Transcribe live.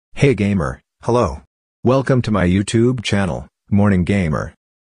Hey gamer, hello. Welcome to my YouTube channel, Morning Gamer.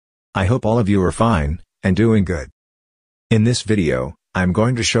 I hope all of you are fine, and doing good. In this video, I'm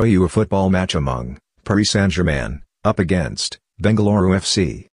going to show you a football match among Paris Saint-Germain, up against Bengaluru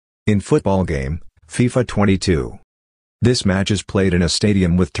FC. In football game, FIFA 22. This match is played in a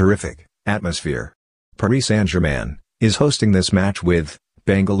stadium with terrific atmosphere. Paris Saint-Germain is hosting this match with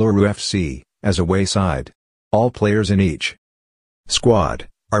Bengaluru FC as away side. All players in each squad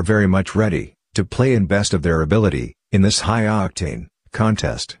are very much ready to play in best of their ability in this high-octane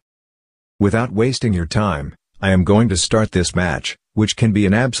contest. Without wasting your time, I am going to start this match, which can be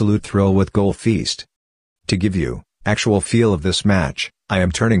an absolute thrill with goal feast. To give you actual feel of this match, I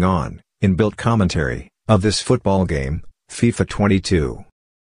am turning on inbuilt commentary of this football game, FIFA 22.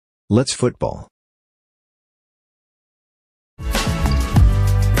 Let's football.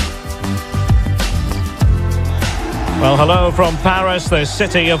 Well, hello from Paris, the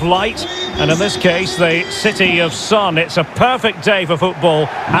city of light, and in this case, the city of sun. It's a perfect day for football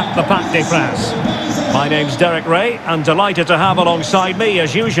at the Parc des Princes. My name's Derek Ray, and delighted to have alongside me,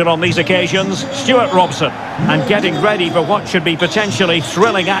 as usual on these occasions, Stuart Robson, and getting ready for what should be potentially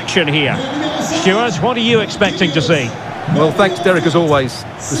thrilling action here. Stuart, what are you expecting to see? Well, thanks, Derek, as always.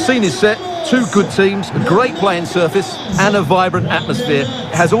 The scene is set, two good teams, a great playing surface, and a vibrant atmosphere.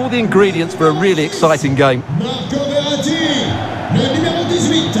 It has all the ingredients for a really exciting game.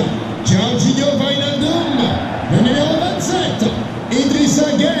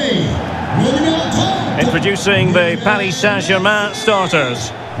 Introducing the Paris Saint-Germain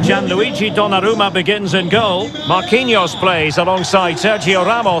starters. Gianluigi Donnarumma begins in goal. Marquinhos plays alongside Sergio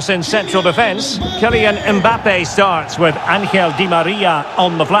Ramos in central defence. Kylian Mbappe starts with Angel Di Maria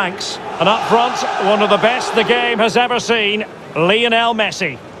on the flanks. And up front, one of the best the game has ever seen, Lionel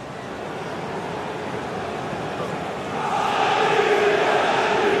Messi.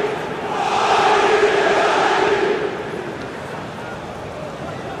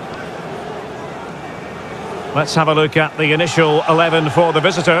 Let's have a look at the initial 11 for the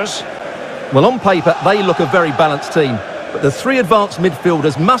visitors. Well, on paper, they look a very balanced team. But the three advanced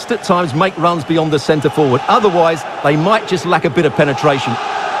midfielders must at times make runs beyond the centre forward. Otherwise, they might just lack a bit of penetration.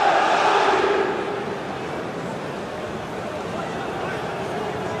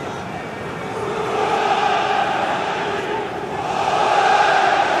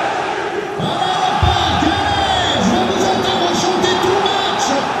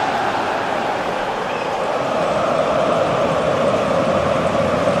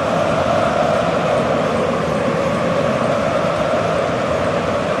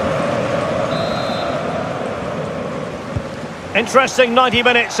 Interesting 90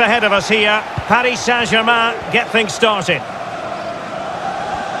 minutes ahead of us here. Paris Saint-Germain get things started.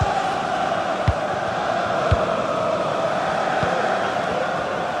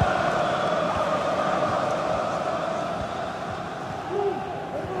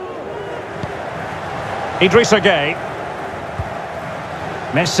 Idrissa Gueye.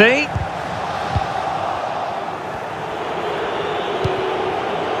 Messi.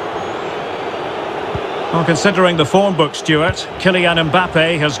 Well, considering the form book, Stuart, Kylian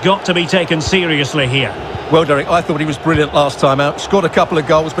Mbappe has got to be taken seriously here. Well, Derek, I thought he was brilliant last time out. Scored a couple of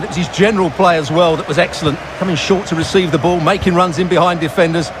goals, but it was his general play as well that was excellent. Coming short to receive the ball, making runs in behind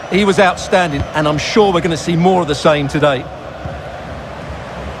defenders. He was outstanding, and I'm sure we're going to see more of the same today.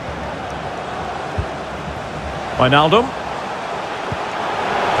 Wijnaldum.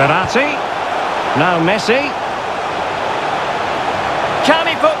 Verratti. Now Messi. Can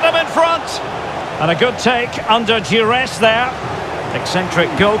he put them in front? And a good take under duress there. Eccentric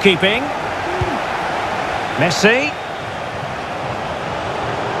goalkeeping. Messi.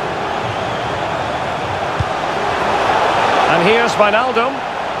 And here's Wijnaldum.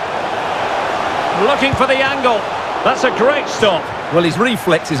 Looking for the angle. That's a great stop. Well, his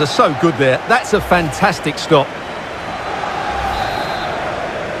reflexes are so good there. That's a fantastic stop.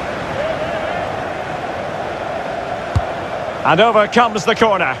 And over comes the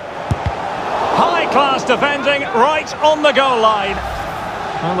corner. High-class defending right on the goal line.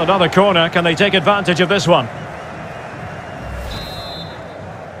 Well, another corner. Can they take advantage of this one?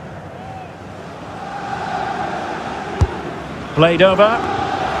 Played over.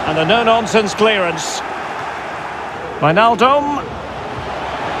 And a no-nonsense clearance. Wijnaldum.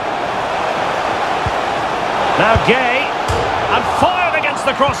 Now Gueye. And fired against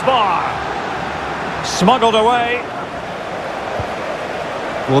the crossbar. Smuggled away.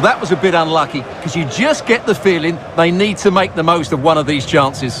 Well, that was a bit unlucky, because you just get the feeling they need to make the most of one of these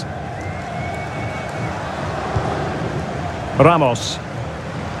chances. Ramos.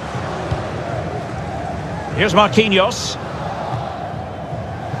 Here's Marquinhos.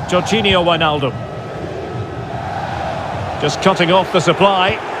 Jorginho Wijnaldum. Just cutting off the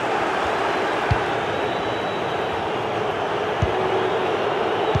supply.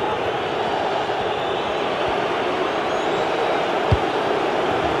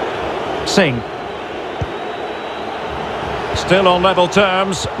 Singh. Still on level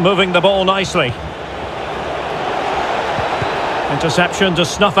terms, moving the ball nicely. Interception to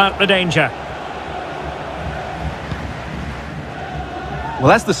snuff out the danger. Well,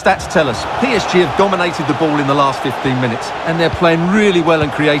 as the stats tell us, PSG have dominated the ball in the last 15 minutes, and they're playing really well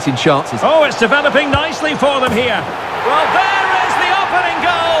and creating chances. Oh, it's developing nicely for them here. Well, there is the opening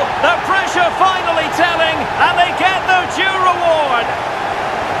goal. The pressure finally telling, and they get their due reward.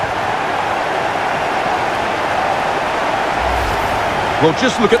 Well,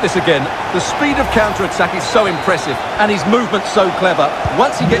 just look at this again. The speed of counter-attack is so impressive, and his movement so clever.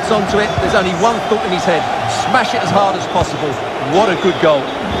 Once he gets onto it, there's only one thought in his head. Smash it as hard as possible. What a good goal.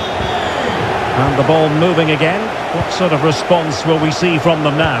 And the ball moving again. What sort of response will we see from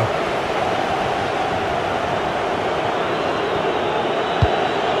them now?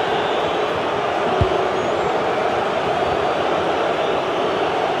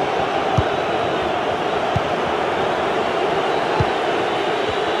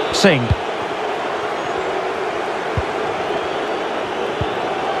 Singh.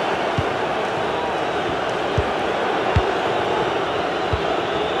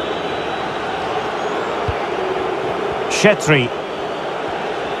 Chetri.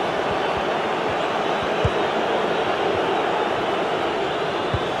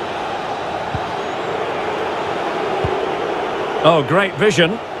 Oh, great vision.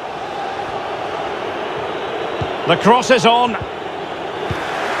 The cross is on.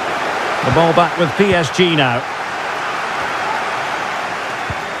 The ball back with PSG now.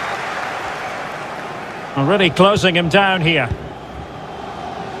 Already closing him down here.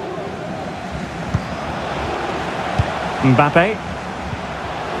 Mbappe.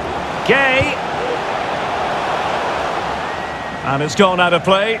 Gay. And it's gone out of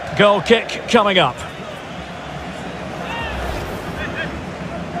play. Goal kick coming up.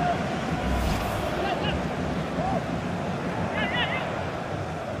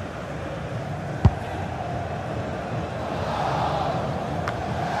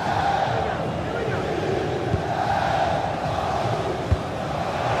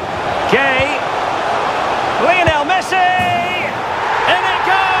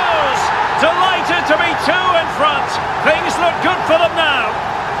 Delighted to be two in front. Things look good for them now.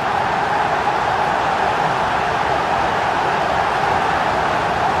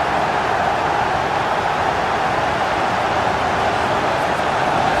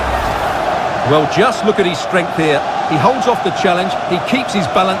 Well, just look at his strength here. He holds off the challenge, he keeps his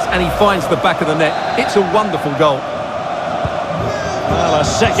balance, and he finds the back of the net. It's a wonderful goal. Well, a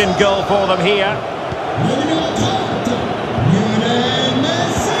second goal for them here.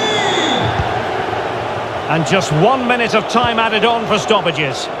 And just 1 minute of time added on for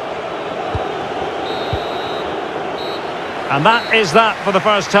stoppages. And that is that for the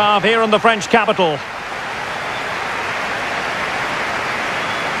first half here in the French capital.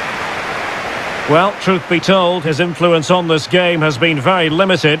 Well, truth be told, his influence on this game has been very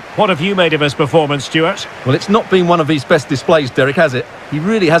limited. What have you made of his performance, Stuart? Well, it's not been one of his best displays, Derek, has it? He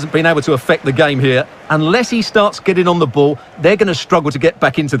really hasn't been able to affect the game here. Unless he starts getting on the ball, they're going to struggle to get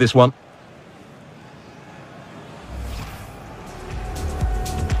back into this one.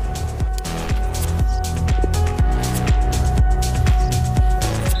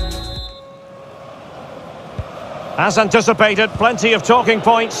 As anticipated, plenty of talking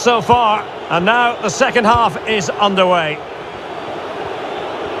points so far. And now the second half is underway.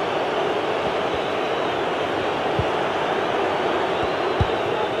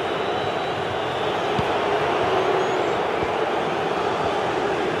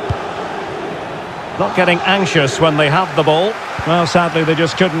 Not getting anxious when they have the ball. Well, sadly, they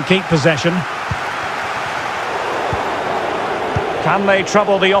just couldn't keep possession. Can they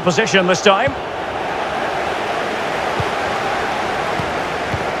trouble the opposition this time?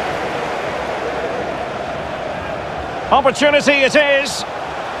 Opportunity it is.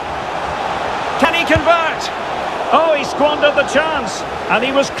 Can he convert? Oh, he squandered the chance. And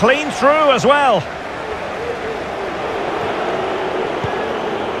he was clean through as well.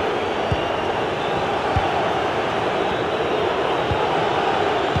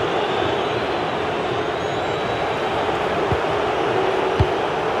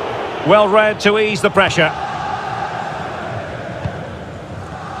 Well read to ease the pressure.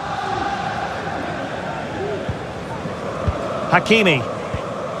 Hakimi.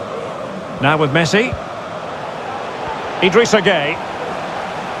 Now with Messi. Idrissa Gueye.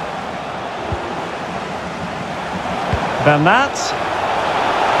 Bernat.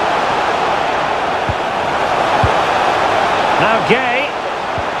 Now Gay.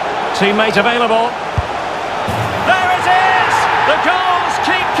 Teammate available. There it is! The goals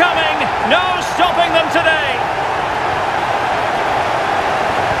keep coming. No stopping them today.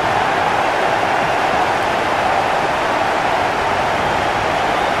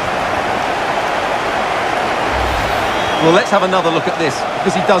 Well, let's have another look at this,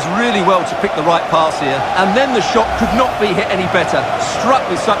 because he does really well to pick the right pass here. And then the shot could not be hit any better. Struck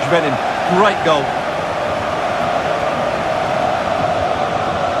with such venom. Great goal.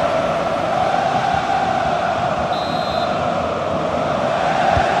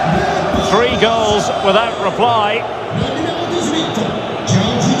 Three goals without reply.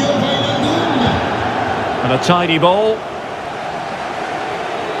 And a tidy ball.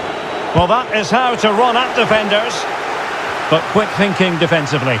 Well, that is how to run at defenders. But quick thinking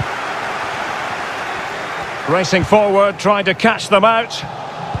defensively. Racing forward, trying to catch them out.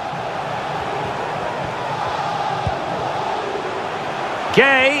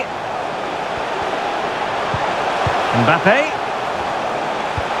 Gay. Mbappe.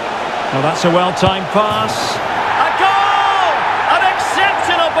 Well, that's a well-timed pass. A goal! An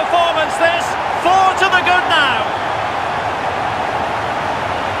exceptional performance, this. 4 to the good now.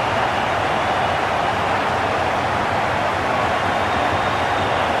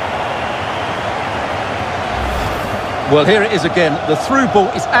 Well, here it is again. The through ball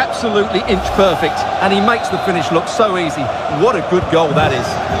is absolutely inch perfect, and he makes the finish look so easy. What a good goal that is.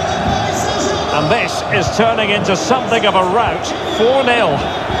 And this is turning into something of a rout.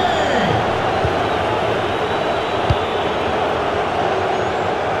 4-0.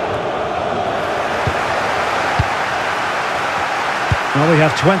 Well, we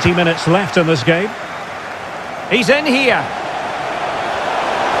have 20 minutes left in this game. He's in here.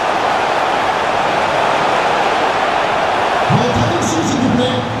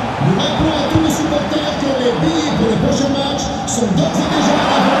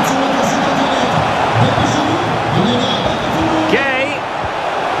 Gay.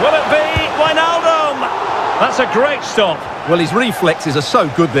 Will it be Wijnaldum? That's a great stop. Well, his reflexes are so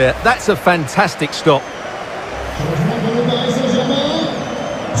good there. That's a fantastic stop.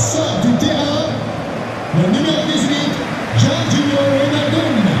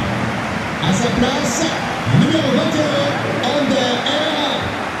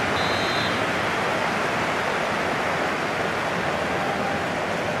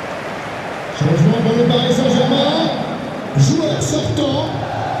 Changement pour le Paris Saint-Germain. Joueur sortant,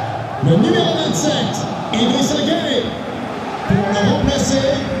 le numéro 27, Idrissa Gueye, pour le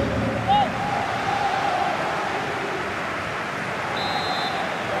remplacer.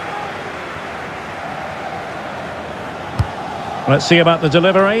 Let's see about the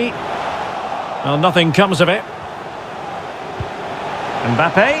delivery. Well, nothing comes of it.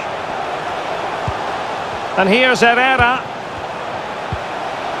 Mbappe. And here's Herrera.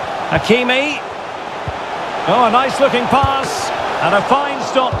 Hakimi. Oh, a nice looking pass. And a fine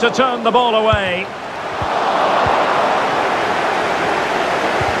stop to turn the ball away.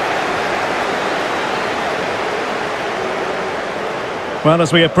 Well,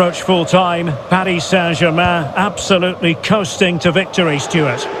 as we approach full time, Paris Saint-Germain absolutely coasting to victory,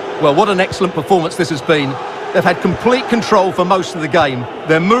 Stuart. Well, what an excellent performance this has been. They've had complete control for most of the game.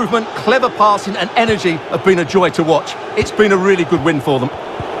 Their movement, clever passing and energy have been a joy to watch. It's been a really good win for them.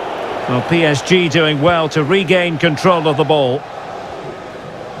 Well, PSG doing well to regain control of the ball.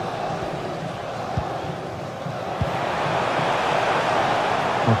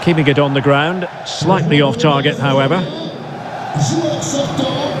 Well, keeping it on the ground, slightly off target, however. Joueur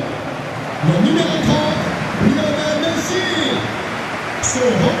sortant, le numéro 30, Lionel Messi. Son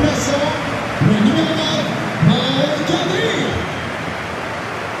remplaçant, le numéro 9, Maël Kadri.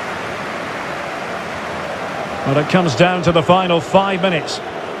 Well, it comes down to the final 5 minutes.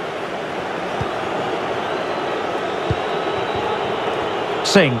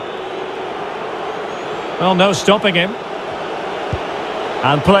 Singh. Well, no stopping him.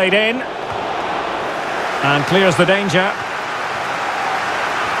 And played in. And clears the danger.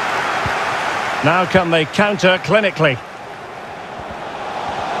 Now can they counter clinically?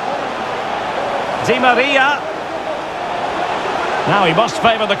 Di Maria. Now he must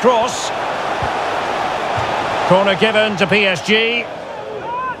favour the cross. Corner given to PSG.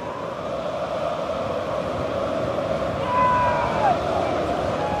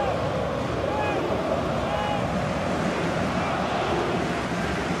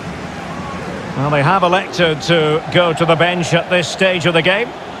 Well, they have elected to go to the bench at this stage of the game.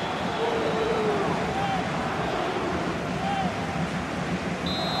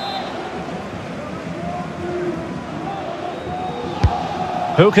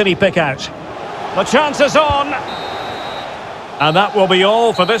 Who can he pick out? The chance is on! And that will be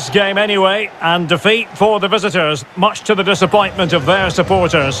all for this game anyway, and defeat for the visitors, much to the disappointment of their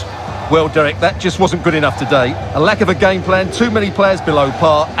supporters. Well, Derek, that just wasn't good enough today. A lack of a game plan, too many players below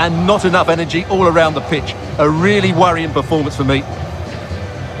par, and not enough energy all around the pitch. A really worrying performance for me.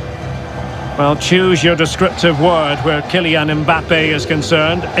 Well, choose your descriptive word where Kylian Mbappe is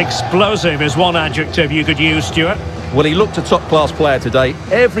concerned. Explosive is one adjective you could use, Stuart. Well, he looked a top-class player today.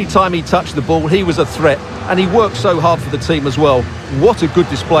 Every time he touched the ball, he was a threat. And he worked so hard for the team as well. What a good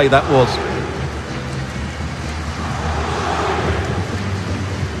display that was.